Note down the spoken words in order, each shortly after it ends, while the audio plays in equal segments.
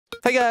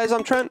Hey guys,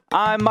 I'm Trent.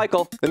 I'm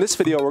Michael. In this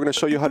video, we're going to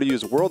show you how to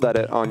use World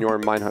Edit on your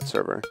Minehut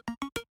server.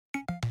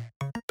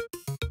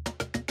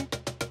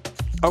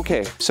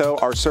 Okay, so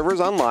our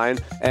server's online,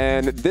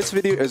 and this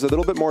video is a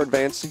little bit more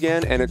advanced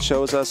again, and it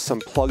shows us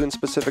some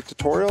plugin-specific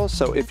tutorials.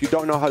 So if you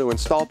don't know how to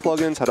install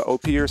plugins, how to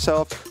OP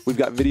yourself, we've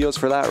got videos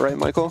for that, right,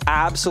 Michael?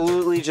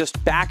 Absolutely.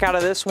 Just back out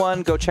of this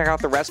one, go check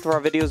out the rest of our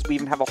videos. We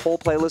even have a whole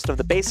playlist of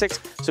the basics,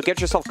 so get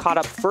yourself caught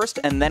up first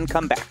and then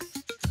come back.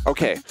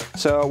 Okay,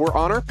 so we're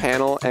on our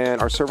panel,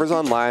 and our server's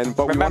online,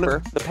 but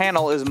remember, the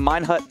panel is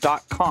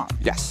minehut.com.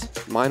 Yes,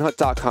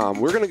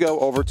 minehut.com. We're going to go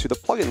over to the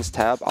Plugins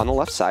tab on the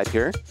left side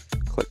here.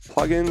 Click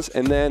Plugins,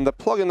 and then the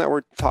plugin that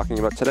we're talking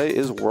about today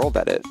is World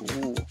Edit.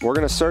 Ooh. We're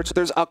going to search.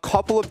 There's a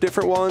couple of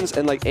different ones,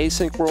 and like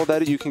async World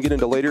Edit, you can get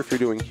into later if you're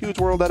doing huge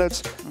World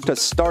Edits. To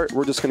start,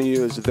 we're just going to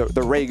use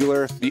the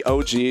regular, the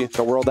OG,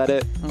 the World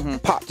Edit.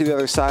 Pop to the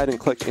other side and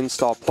click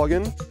Install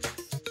Plugin.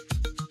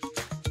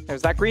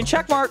 There's that green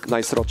check mark.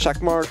 Nice little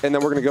check mark. And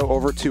then we're going to go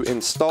over to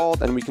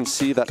Installed, and we can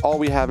see that all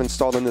we have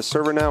installed in this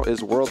server now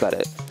is World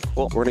Edit.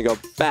 Cool. We're going to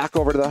go back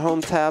over to the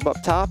Home tab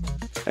up top.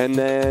 And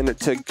then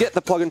to get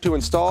the plugin to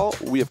install,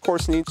 we of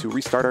course need to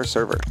restart our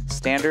server.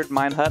 Standard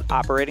Minehut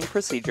operating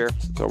procedure.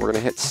 So we're going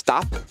to hit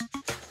stop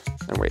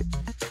and wait.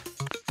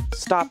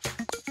 Stop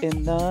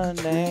in the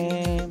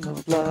name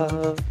of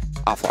love.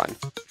 Offline.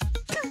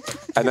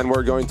 And then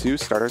we're going to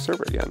start our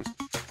server again.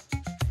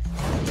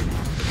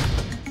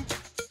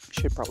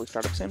 Should probably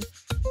start up soon.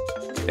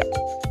 Yep.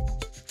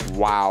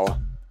 Wow.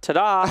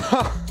 Ta-da.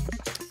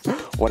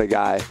 What a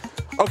guy.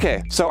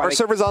 Okay, so our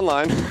server's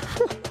online.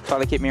 Thought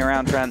to keep me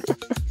around, Trent.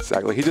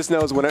 Exactly. He just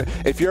knows when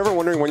if you're ever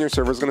wondering when your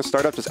server's going to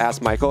start up, just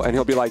ask Michael, and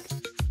he'll be like,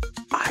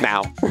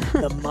 now.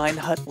 The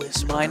Minehut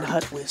whiz,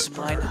 Minehut whiz,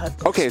 Minehut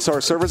whiz. Okay, so our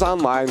server's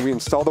online. We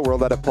installed the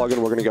World Edit plugin.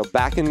 We're going to go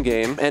back in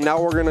game, and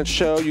now we're going to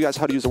show you guys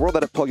how to use the World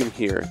Edit plugin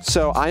here.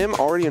 So I am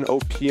already an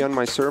OP on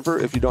my server.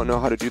 If you don't know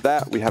how to do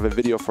that, we have a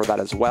video for that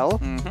as well.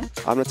 I'm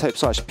going to type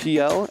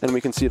 /PL, and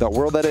we can see that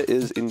World Edit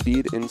is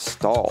indeed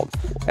installed.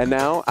 And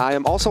now I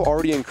am also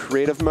already in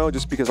creative mode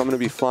just because I'm going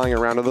to be flying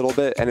around a little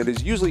bit, and it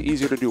is usually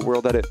easier to do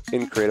World Edit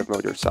in creative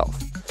mode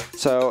yourself.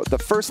 So the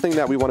first thing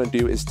that we want to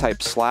do is type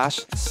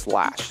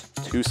 //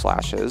 2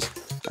 slashes,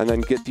 and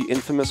then get the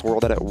infamous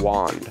World Edit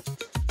wand.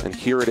 And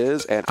here it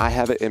is, and I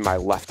have it in my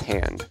left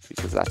hand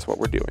because that's what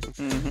we're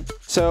doing.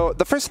 So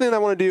the first thing I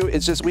want to do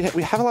is just, we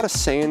have a lot of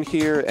sand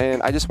here,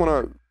 and I just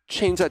want to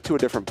change that to a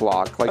different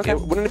block. Like,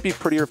 wouldn't it be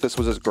prettier if this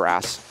was just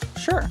grass?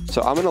 Sure.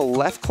 So I'm going to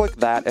left click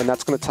that, and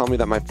that's going to tell me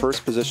that my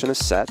first position is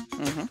set.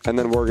 And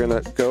then we're going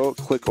to go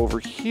click over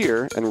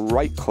here and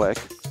right click,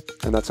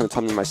 and that's going to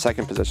tell me my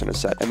second position is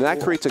set. And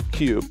that creates a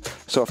cube.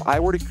 So if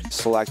I were to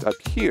select up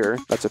here,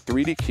 that's a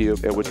 3D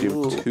cube, it would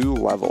do 2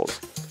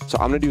 levels. So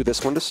I'm going to do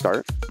this one to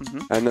start.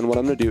 And then what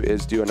I'm going to do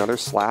is do another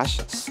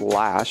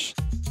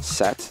 //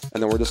 set.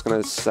 And then we're just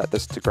going to set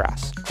this to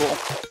grass. Cool.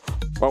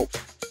 Oh,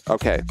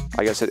 okay.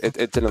 I guess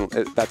it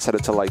didn't, that set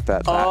it to like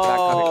that.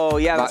 Oh,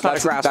 yeah, that's not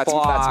a grass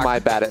block. That's my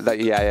bad.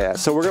 Yeah.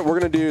 So we're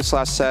going to do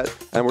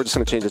 /set, and we're just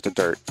going to change it to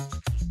dirt.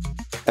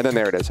 And then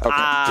there it is. Okay.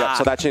 Yep.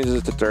 So that changes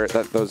it to dirt.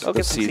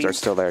 Those seeds are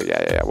still there.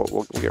 Yeah.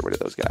 We'll get rid of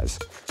those guys.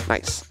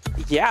 Nice.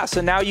 Yeah.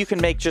 So now you can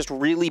make just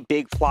really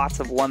big plots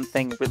of one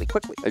thing really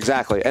quickly.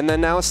 Exactly. And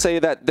then now say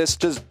that this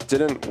just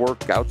didn't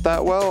work out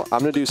that well.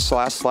 I'm going to do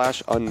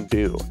 //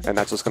 undo. And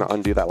that's just going to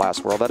undo that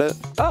last World Edit.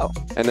 Oh.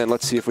 And then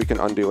let's see if we can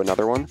undo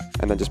another one.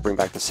 And then just bring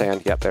back the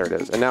sand. Yep, there it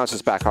is. And now it's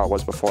just back how it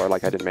was before.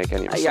 Like I didn't make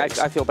any mistakes.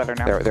 Yeah, I feel better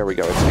now. There we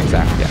go. It's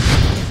exactly.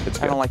 Yeah. It's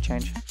good. I don't like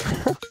change.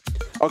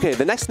 Okay,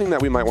 the next thing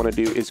that we might want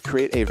to do is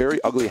create a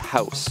very ugly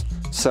house.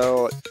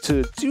 So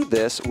to do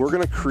this, we're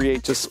going to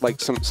create just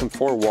like some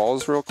 4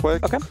 walls real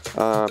quick. Okay.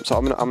 So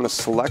I'm gonna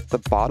select the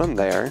bottom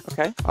there.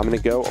 Okay. I'm going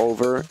to go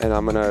over and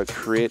I'm going to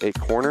create a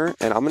corner,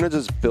 and I'm going to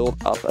just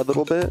build up a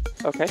little bit.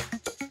 Okay.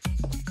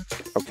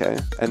 Okay,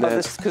 and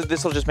then because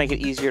this will just make it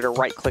easier to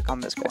right-click on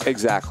this corner.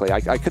 Exactly.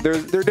 There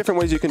are different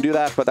ways you can do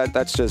that, but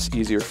that's just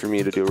easier for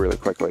me to do really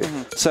quickly.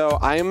 So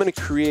I am going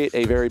to create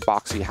a very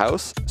boxy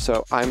house.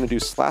 So I'm going to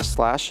do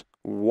 //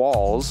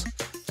 walls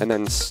and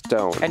then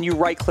stone. And you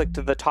right-click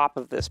to the top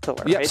of this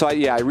pillar. Yep. Right? So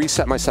I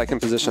reset my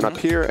second position up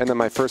here, and then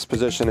my first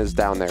position is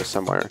down there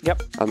somewhere.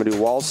 Yep. I'm gonna do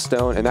walls,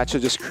 stone, and that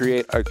should just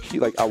create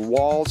a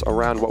walls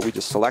around what we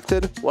just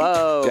selected.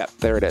 Whoa. Yep.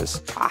 There it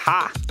is.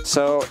 Aha.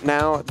 So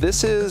now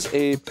this is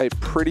a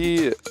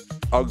pretty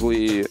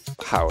ugly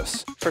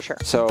house. For sure.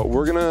 So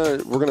we're gonna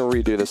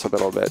redo this a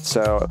little bit.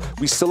 So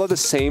we still have the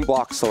same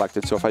block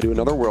selected. So if I do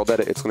another World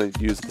Edit, it's gonna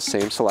use the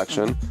same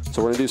selection.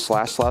 So we're gonna do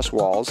 //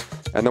 walls,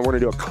 and then we're gonna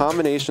do a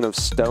combination of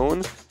stone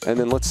and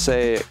then let's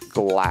say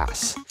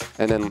glass,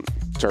 and then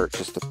dirt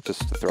just to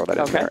throw that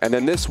in there. And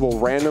then this will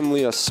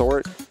randomly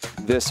assort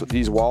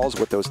these walls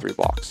with those 3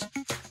 blocks.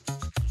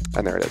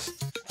 And there it is.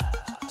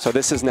 So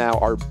this is now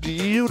our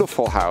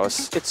beautiful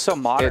house. It's so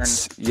modern.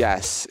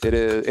 Yes, it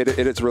is.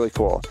 It is really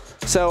cool.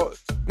 So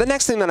the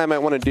next thing that I might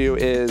want to do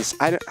is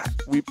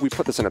we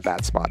put this in a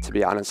bad spot, to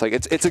be honest. Like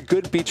it's a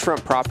good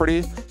beachfront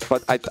property,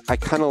 but I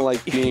kind of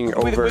like being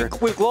over.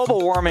 With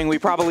global warming, we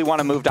probably want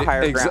to move to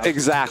higher ground.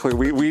 Exactly.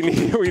 We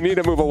need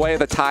to move away.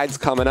 The tide's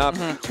coming up.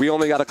 We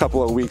only got a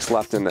couple of weeks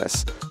left in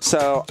this,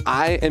 so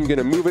I am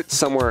gonna move it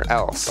somewhere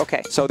else.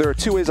 Okay. So there are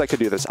two ways I could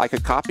do this. I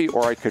could copy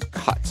or I could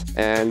cut.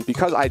 And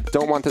because I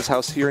don't want this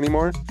house here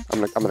anymore,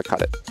 I'm gonna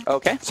cut it.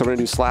 Okay. So I'm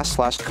gonna do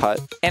 / cut.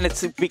 And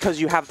it's because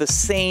you have the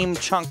same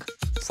chunk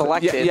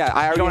selected.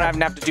 Yeah. You don't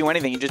even have to do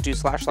anything. You just do /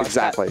 cut.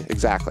 Exactly.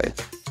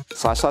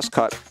 /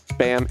 cut.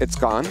 Bam, it's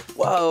gone.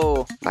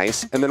 Whoa.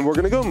 Nice. And then we're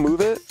gonna go move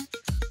it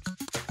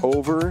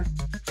over.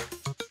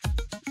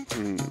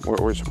 We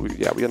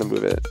gotta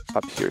move it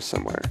up here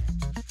somewhere.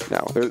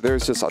 No,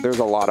 there's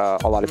a lot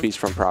of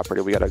beachfront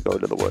property. We gotta go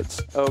to the woods.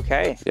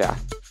 Okay. Yeah.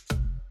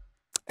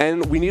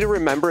 And we need to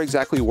remember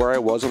exactly where I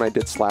was when I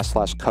did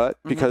 / cut,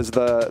 because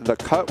the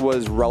cut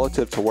was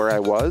relative to where I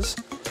was.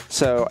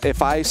 So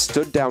if I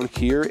stood down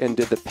here and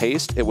did the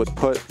paste, it would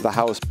put the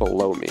house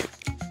below me.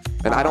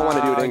 And I don't want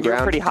to do it in ground.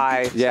 You're pretty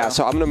high. Yeah,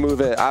 so I'm going to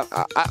move it.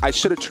 I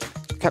should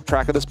have kept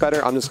track of this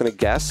better. I'm just going to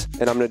guess,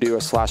 and I'm going to do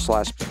a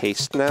 /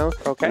 paste now.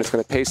 Okay. And it's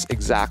going to paste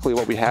exactly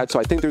what we had. So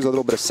I think there's a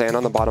little bit of sand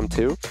on the bottom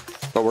too,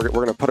 but we're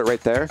going to put it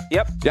right there.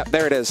 Yep. Yep,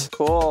 there it is.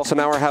 Cool. So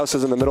now our house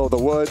is in the middle of the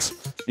woods.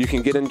 You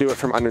can get into it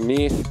from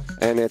underneath,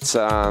 and it's,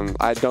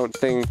 I don't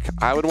think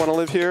I would want to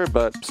live here,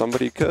 but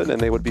somebody could, and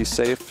they would be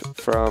safe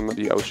from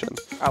the ocean.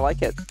 I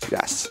like it.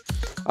 Yes.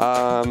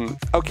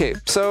 Okay,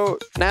 so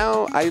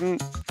now I'm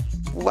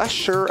less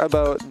sure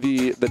about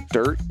the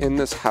dirt in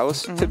this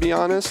house, to be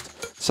honest.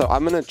 So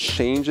I'm going to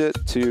change it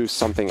to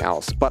something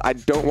else. But I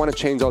don't want to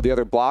change all the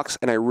other blocks,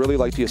 and I really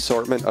like the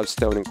assortment of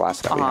stone and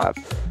glass that we have.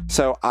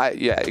 So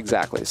yeah,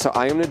 exactly. So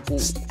I am going to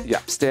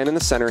stand in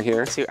the center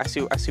here. I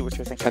see what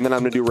you're thinking. And then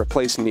I'm going to do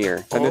replace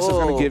near. And this is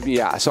going to give me,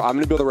 so I'm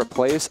going to be able to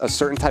replace a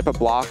certain type of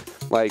block,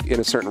 like in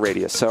a certain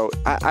radius. So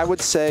I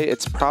would say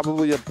it's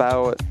probably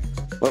about,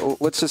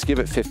 let's just give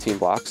it 15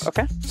 blocks.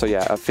 Okay. So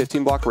yeah, a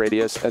 15 block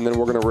radius, and then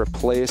we're going to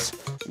replace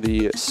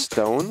the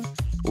stone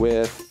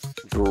with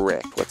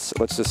brick.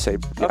 Let's just say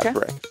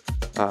brick.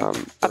 I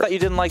thought you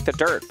didn't like the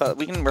dirt, but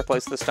we can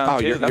replace the stone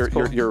too.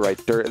 You're right.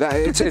 Dirt.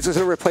 It's going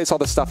to replace all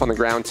the stuff on the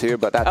ground too,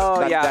 but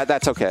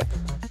that's okay.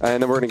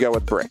 And then we're going to go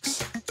with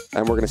bricks,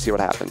 and we're going to see what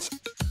happens.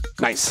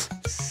 Nice.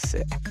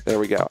 Sick. There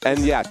we go. And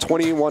yeah,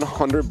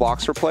 2,100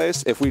 blocks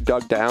replaced. If we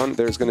dug down,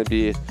 there's going to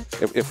be,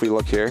 if we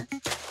look here.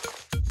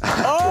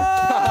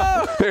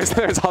 Oh!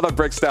 there's all the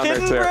bricks down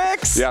Hidden there too.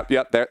 Bricks. Yep.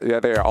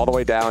 They are all the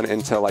way down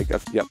into like a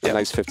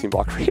nice 15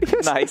 block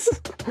radius. Nice.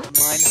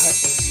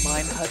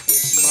 Minehut.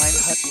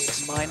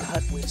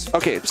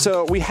 Okay,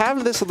 so we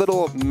have this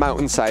little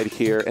mountainside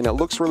here, and it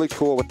looks really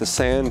cool with the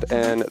sand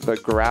and the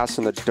grass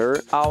and the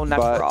dirt. Oh,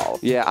 natural.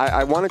 But yeah,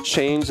 I want to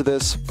change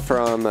this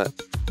from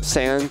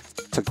sand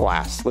to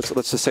glass. Let's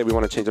just say we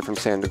want to change it from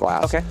sand to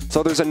glass. Okay.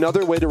 So there's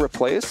another way to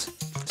replace.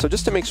 So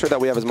just to make sure that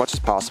we have as much as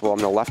possible, I'm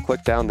going to left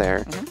click down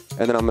there,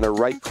 and then I'm going to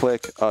right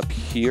click up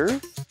here.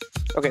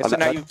 Okay, so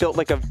now you've built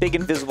like a big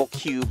invisible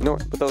cube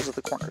with those at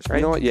the corners, right?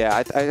 You know what?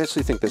 Yeah, I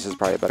actually think this is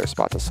probably a better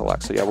spot to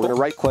select. So yeah, we're going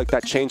to right click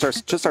that, change our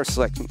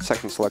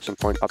second selection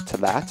point up to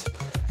that.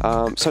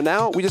 So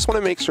now we just want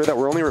to make sure that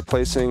we're only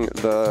replacing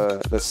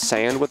the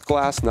sand with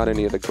glass, not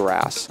any of the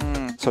grass.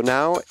 So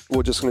now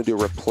we're just going to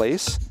do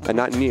replace, and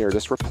not near,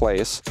 just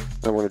replace.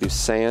 And we're going to do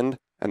sand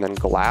and then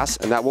glass,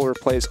 and that will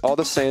replace all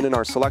the sand in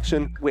our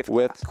selection with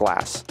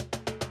glass.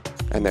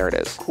 And there it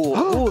is. Cool.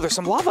 Ooh, there's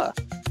some lava.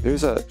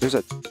 There's a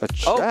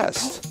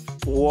chest.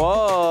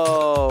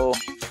 Whoa.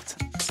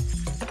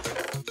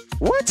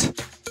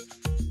 What?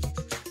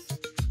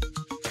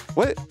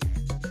 What?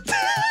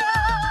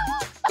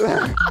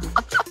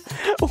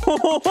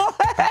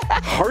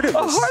 Heart of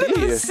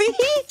the sea?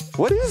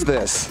 What is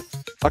this?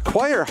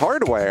 Acquire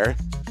hardware?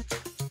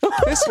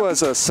 This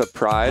was a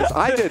surprise.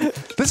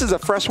 This is a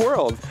fresh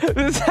world.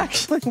 This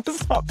actually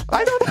was not.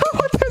 I don't know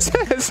what this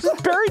is.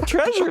 Buried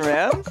treasure,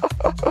 man.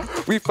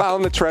 We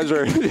found the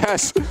treasure.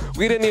 Yes.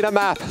 We didn't need a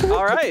map.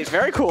 All right.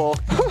 Very cool.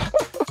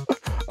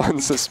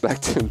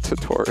 Unsuspecting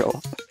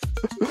tutorial.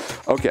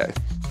 Okay.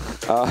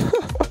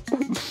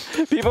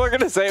 People are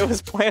going to say it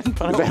was planned,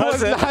 but it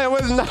wasn't. It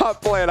was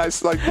not planned. I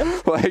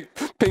like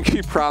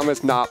Pinky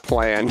promised not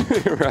planned,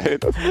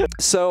 right?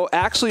 So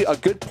actually a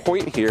good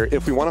point here,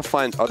 if we want to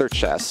find other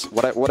chests,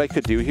 what I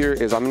could do here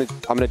is I'm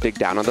gonna dig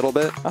down a little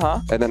bit,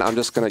 and then I'm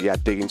just gonna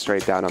digging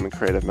straight down. I'm in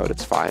creative mode.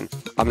 It's fine.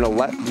 I'm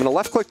gonna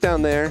left click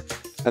down there,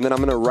 and then I'm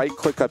gonna right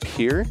click up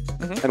here,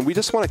 and we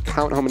just want to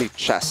count how many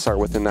chests are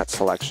within that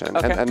selection,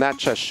 and that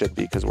chest should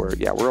be because we're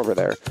over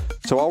there.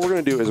 So all we're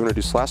gonna do is we're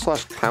gonna do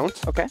 /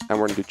 count, and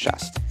we're gonna do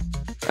chest.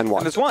 And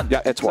one. And there's one.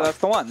 Yeah, it's one. So that's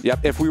the one.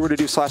 Yep. If we were to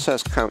do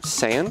 / count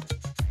sand,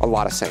 a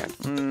lot of sand.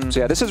 So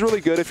yeah, this is really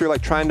good if you're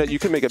like you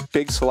can make a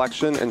big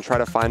selection and try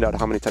to find out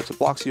how many types of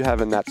blocks you have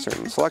in that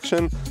certain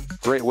selection.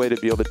 Great way to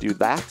be able to do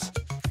that.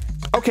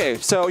 Okay,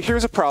 so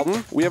here's a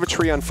problem. We have a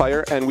tree on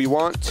fire, and we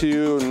want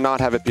to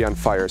not have it be on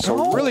fire.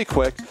 So really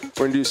quick,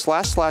 we're going to do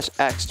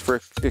 //X for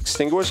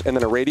extinguish, and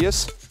then a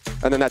radius,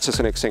 and then that's just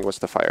going to extinguish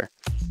the fire.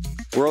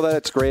 World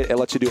Edit's great. It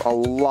lets you do a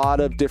lot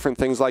of different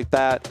things like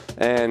that.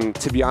 And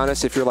to be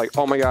honest, if you're like,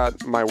 oh my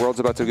god, my world's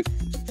about to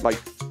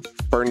like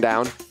burn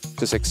down,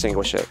 just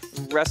extinguish it.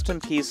 Rest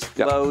in peace,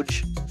 Yep.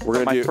 Loge. We're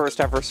gonna my do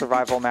first ever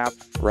survival map.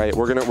 right.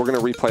 We're gonna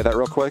replay that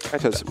real quick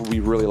because we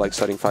really like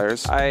setting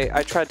fires.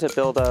 I tried to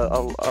build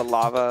a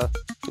lava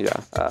Yeah,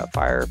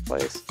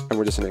 fireplace and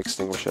we're just gonna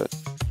extinguish it.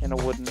 in a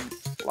wooden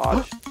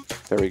lodge.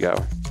 There we go.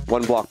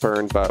 1 block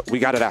burned, but we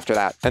got it after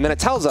that. And then it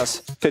tells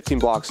us 15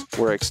 blocks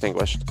were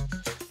extinguished.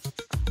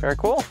 Very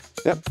cool.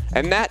 Yep.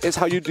 And that is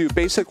how you do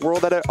basic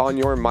world edit on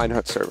your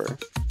Minehut server.